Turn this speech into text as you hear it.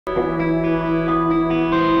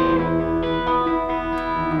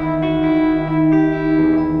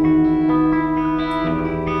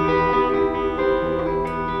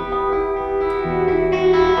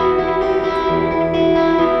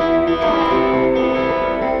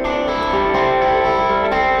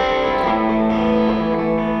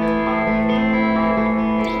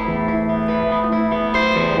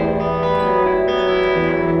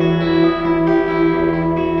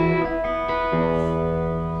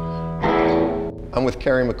I'm with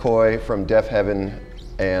Kerry McCoy from Deaf Heaven,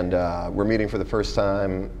 and we're meeting for the first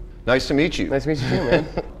time. Nice to meet you. Nice to meet you too, man.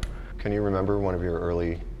 Can you remember one of your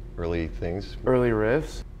early things? Early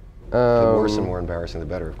riffs? The worse and more embarrassing, the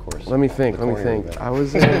better, of course. Let me think. I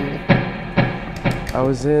was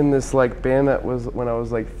in this like band that was when I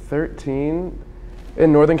was like 13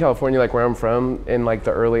 in Northern California, like where I'm from. In like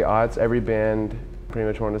the early aughts, every band pretty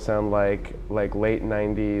much wanted to sound like late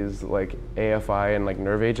 90s, like AFI and like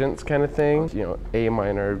Nerve Agents kind of thing. You know, A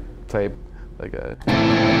minor type, like a.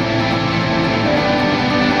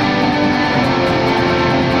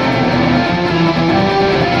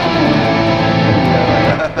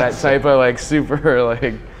 That type of like super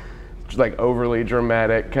like overly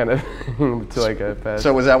dramatic kind of thing to like a fest.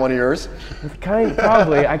 So was that one of yours?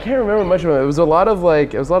 Probably. I can't remember much of it. It was a lot of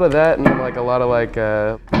that and like a lot of like.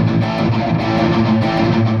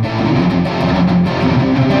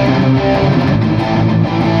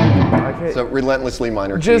 So relentlessly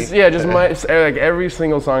minor key. Just like every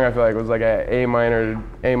single song I feel like was like a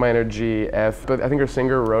minor G, F. But I think our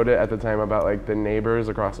singer wrote it at the time about like the neighbors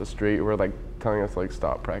across the street who were like telling us like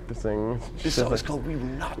stop practicing. This song is called "We Will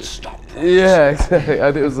Not Stop Practicing." Yeah, exactly.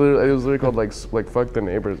 I think it was literally called like "Fuck the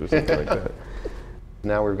Neighbors" or something like that.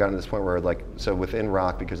 Now we've gotten to this point where like within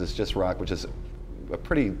rock, because it's just rock, which is a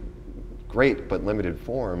pretty great but limited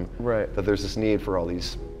form. Right. That there's this need for all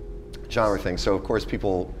these genre things. So of course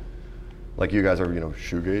people like you guys are,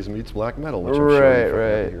 shoegaze meets black metal, which I'm sure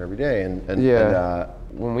you hear every day. And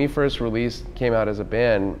when we first came out as a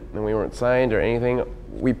band, and we weren't signed or anything,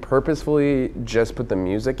 we purposefully just put the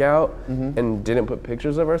music out and didn't put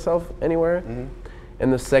pictures of ourselves anywhere.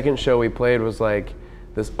 And the second show we played was like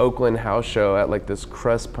this Oakland house show at like this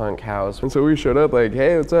crust punk house. And so we showed up like,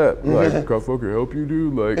 hey, what's up? Like, can I fucking help you,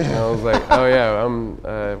 dude? Like, and I was like, oh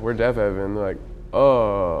yeah, we're Deaf Heaven. They're like,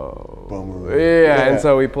 oh, bummer. Yeah, and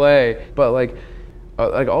so we play, but like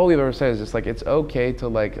all we've ever said is just like it's okay to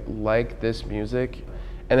like this music,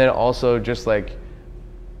 and then also just like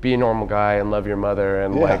be a normal guy and love your mother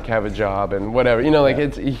and like have a job and whatever,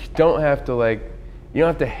 it's you don't have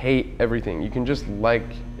to hate everything. You can just like,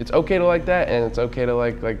 it's okay to like that, and it's okay to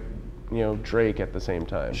like Drake at the same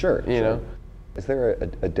time. Sure. You know. Is there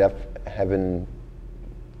a Deaf Heaven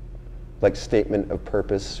like statement of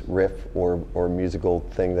purpose, riff, or musical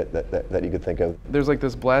thing that you could think of? There's like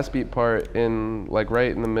this blast beat part in like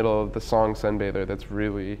right in the middle of the song Sunbather that's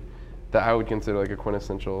really, that I would consider like a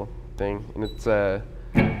quintessential thing, and it's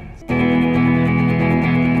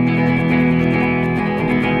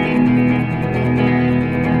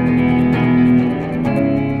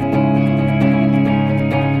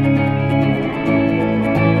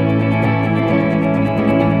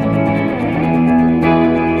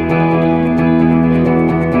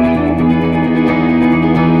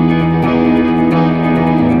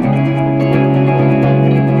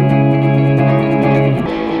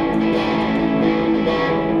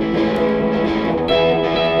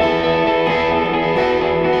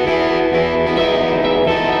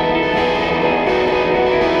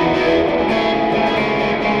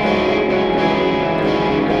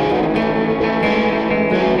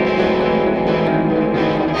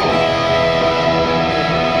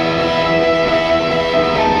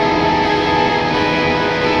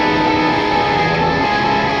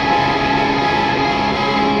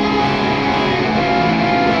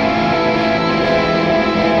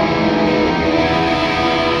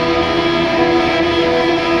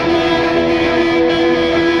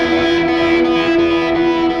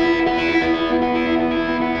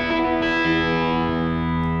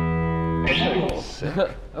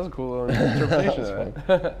that was a cool interpretation of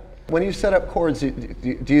that. When you set up chords, do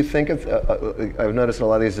you think of, I've noticed a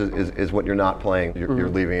lot of these is what you're not playing. You're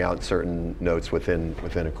leaving out certain notes within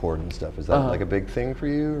a chord and stuff. Is that like a big thing for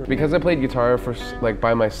you? Because I played guitar for like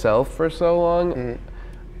by myself for so long,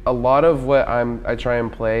 a lot of what I try and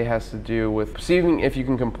play has to do with seeing if you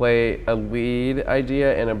can play a lead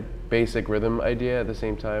idea and a basic rhythm idea at the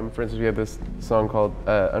same time. For instance, we have this song called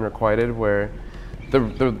Unrequited where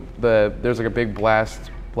there's like a big blast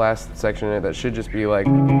section in it that should just be like.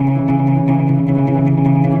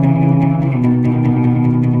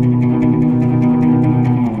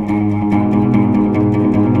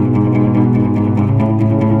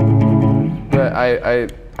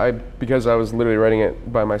 But I because I was literally writing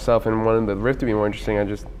it by myself and wanted the riff to be more interesting, I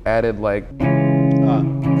just added like.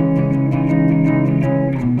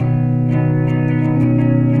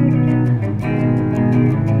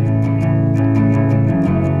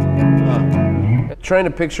 Trying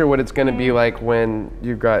to picture what it's going to be like when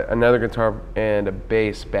you've got another guitar and a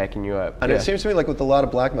bass backing you up. And it seems to me like with a lot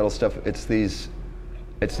of black metal stuff, it's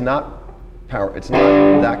not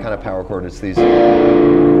that kind of power chord. It's these,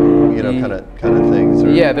 kind of things.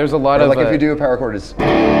 Yeah, there's a lot of like if you do a power chord, it's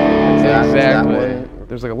exactly. that one.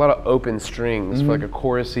 There's like a lot of open strings for like a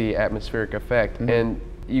chorusy atmospheric effect, and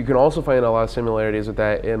you can also find a lot of similarities with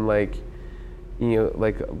that in like.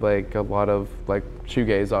 Like a lot of like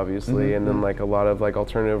shoegaze, obviously, and then like a lot of like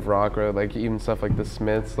alternative rock or like even stuff like the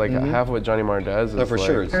Smiths. Like half of what Johnny Marr does is for like,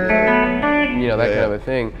 sure. That kind of a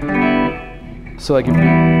thing. So like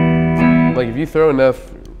if you throw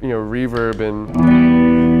enough reverb and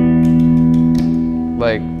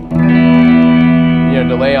like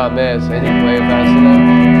delay on this and you play it fast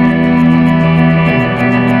enough.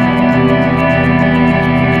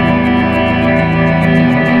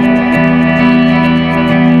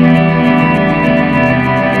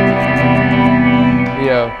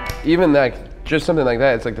 Even that, just something like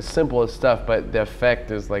that, it's like the simplest stuff, but the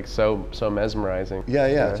effect is like so mesmerizing.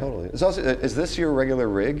 Yeah, totally. It's also, is this your regular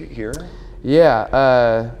rig here?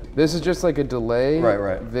 Yeah, this is just like a delay.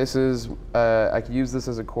 Right. This is, I could use this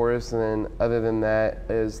as a chorus, and then other than that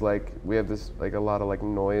is like, we have this like a lot of like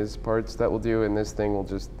noise parts that we'll do, and this thing will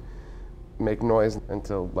just make noise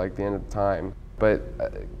until like the end of the time. But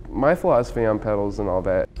my philosophy on pedals and all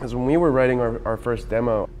that is when we were writing our first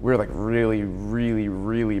demo, we were like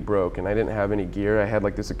really broke, and I didn't have any gear. I had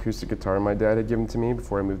like this acoustic guitar my dad had given to me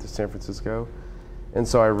before I moved to San Francisco. And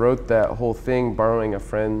so I wrote that whole thing borrowing a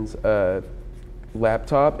friend's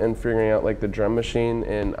laptop and figuring out like the drum machine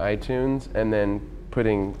in iTunes and then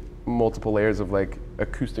putting multiple layers of like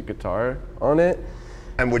acoustic guitar on it.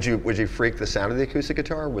 And would you freak the sound of the acoustic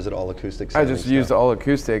guitar, or was it all acoustic? I just used all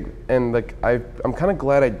acoustic, and like I'm kind of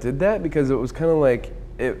glad I did that because it was kind of like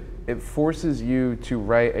it forces you to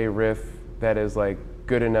write a riff that is like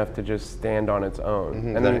good enough to just stand on its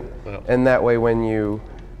own, and that way when you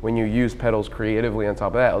use pedals creatively on top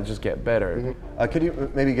of that, it'll just get better. Could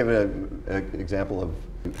you maybe give an example of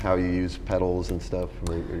how you use pedals and stuff?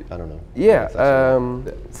 Or, I don't know. Yeah.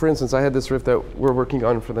 For instance, I had this riff that we're working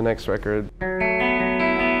on for the next record.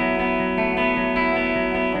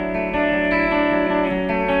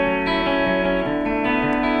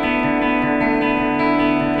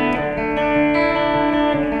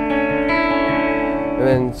 And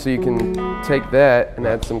then so you can take that and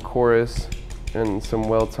add some chorus and some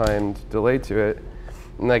well-timed delay to it.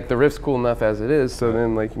 And like the riff's cool enough as it is, so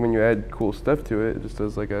then like when you add cool stuff to it, it just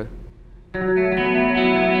does like a and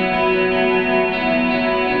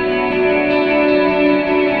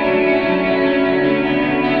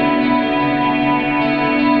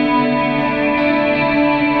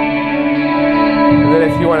then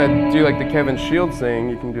if you want to do like the Kevin Shields thing,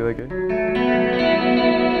 you can do like a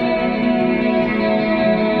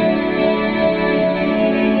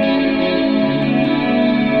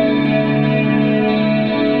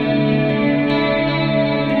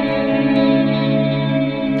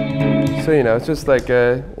so it's just like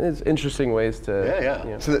it's interesting ways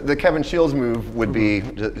to So the Kevin Shields move would be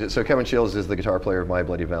so Kevin Shields is the guitar player of My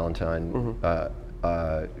Bloody Valentine,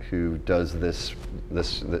 who does this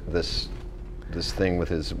thing with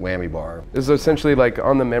his whammy bar. It's essentially like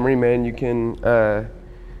on the Memory Man you can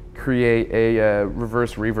create a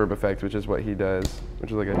reverse reverb effect, which is what he does,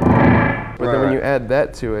 which is like a but then when you add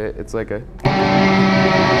that to it, it's like a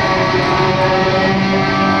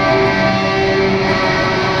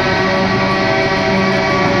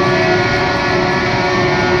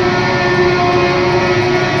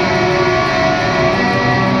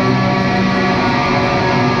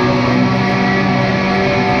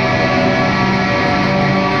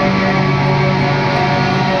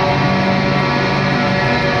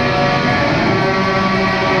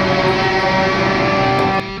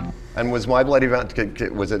And was My Bloody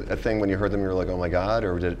Valentine, was it a thing when you heard them you were like, oh my God,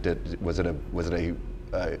 or was it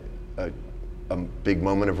a big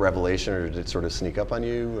moment of revelation, or did it sort of sneak up on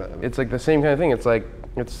you? It's like the same kind of thing. It's like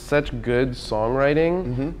it's such good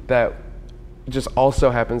songwriting that just also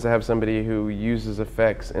happens to have somebody who uses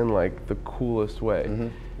effects in like the coolest way.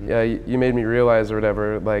 Yeah, you made me realize or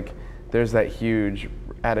whatever, like there's that huge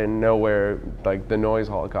out of nowhere, like the noise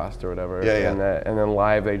holocaust or whatever. And then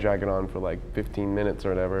live they drag it on for like 15 minutes or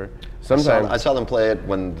whatever. Sometimes I saw them play it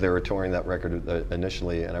when they were touring that record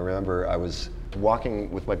initially, and I remember I was walking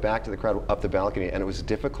with my back to the crowd up the balcony, and it was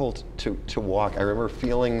difficult to walk. I remember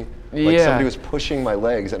feeling like Yeah. somebody was pushing my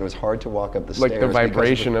legs, and it was hard to walk up the stairs. Like the because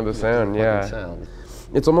vibration of the sound, fucking yeah. sound.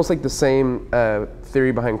 It's almost like the same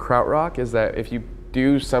theory behind krautrock, is that if you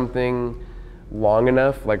do something long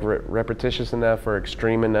enough, like repetitious enough or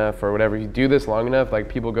extreme enough or whatever, you do this long enough, like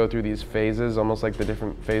people go through these phases, almost like the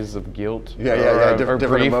different phases of guilt. Different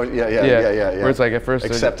emotions. Yeah. Where it's like at first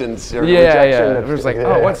acceptance or rejection. rejection. Where it's like,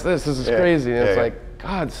 oh, what's this? This is crazy. And it's yeah. like,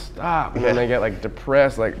 God, stop. And then I get like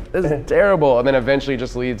depressed, like, this is terrible. And then eventually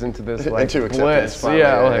just leads into this like into acceptance. bliss. Finally,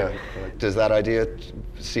 Yeah. Does that idea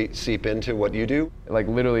seep into what you do? Like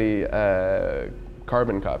literally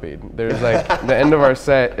carbon copied. There's like the end of our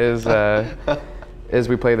set is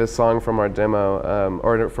we play this song from our demo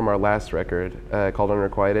or from our last record called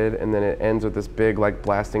Unrequited, and then it ends with this big like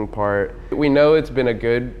blasting part. We know it's been a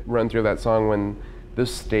good run through that song when the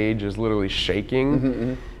stage is literally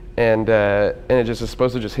shaking, and it just is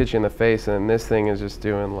supposed to just hit you in the face, and this thing is just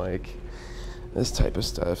doing like this type of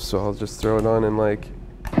stuff. So I'll just throw it on and like,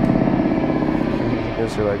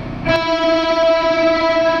 as you're like.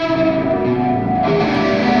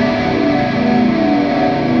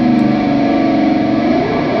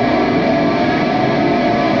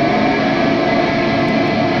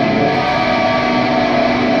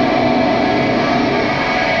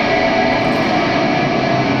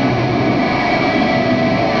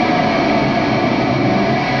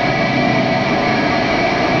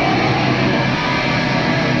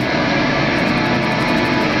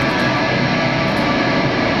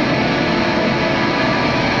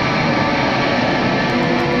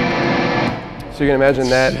 So you can imagine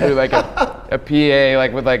that through like a PA,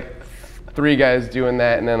 like with like 3 guys doing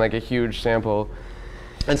that, and then like a huge sample.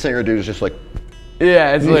 And singer dude is just like.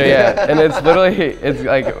 Yeah, it's literally, yeah, and it's literally, it's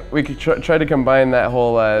like we could try to combine that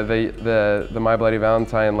whole the My Bloody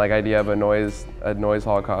Valentine like idea of a noise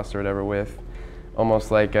holocaust or whatever with almost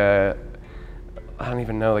like a, I don't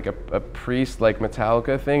even know, like a priest like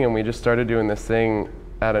Metallica thing, and we just started doing this thing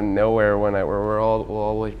out of nowhere one night where we'll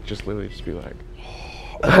all like just literally just be like.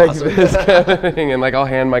 Like this kind of thing, and like I'll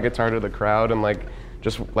hand my guitar to the crowd and like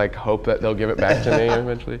just like hope that they'll give it back to me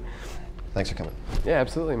eventually. Thanks for coming. Yeah,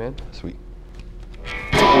 absolutely, man. Sweet.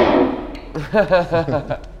 Is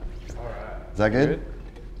that good?